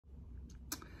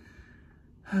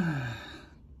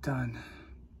Done.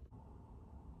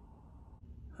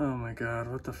 Oh my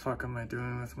god, what the fuck am I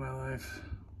doing with my life?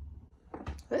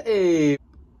 Hey!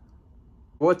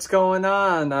 What's going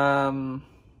on?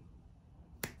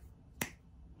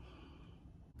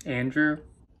 Andrew?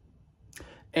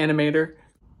 Animator?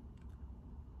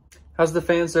 How's the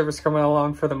fan service coming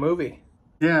along for the movie?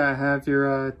 Yeah, I have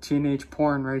your teenage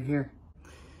porn right here.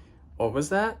 What was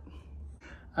that?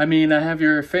 I mean, I have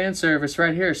your fan service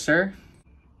right here, sir.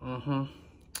 Mm-hmm.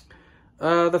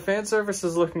 The fan service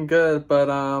is looking good, but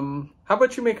how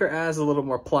about you make her ass a little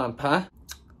more plump, huh?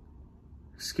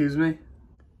 Excuse me?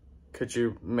 Could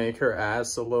you make her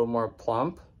ass a little more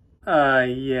plump?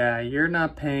 Yeah, you're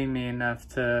not paying me enough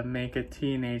to make a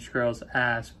teenage girl's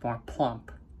ass more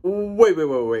plump. Wait.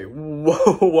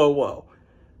 Whoa.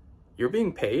 You're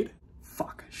being paid?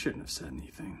 Fuck, I shouldn't have said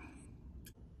anything.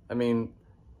 I mean,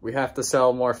 we have to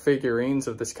sell more figurines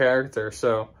of this character,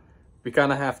 so we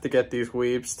kind of have to get these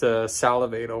weebs to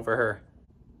salivate over her.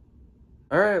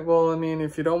 Alright, well, I mean,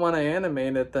 if you don't want to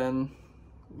animate it, then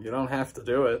you don't have to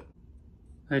do it.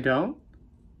 I don't?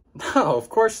 No, of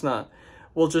course not.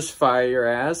 We'll just fire your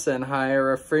ass and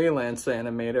hire a freelance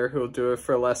animator who'll do it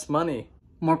for less money.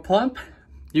 More plump?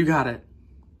 You got it.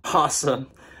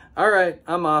 Awesome. Alright,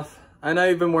 I'm off. I know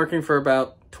you've been working for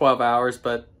about 12 hours,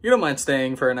 but you don't mind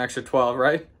staying for an extra 12,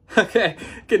 right? Okay,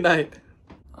 good night.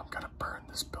 I'm gonna burn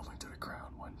this building to the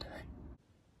ground one day.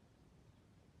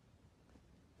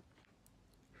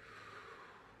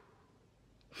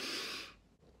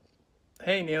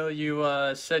 Hey Neil, you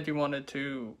said you wanted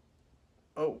to...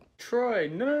 Oh, Troy,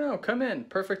 no, come in.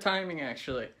 Perfect timing,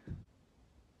 actually.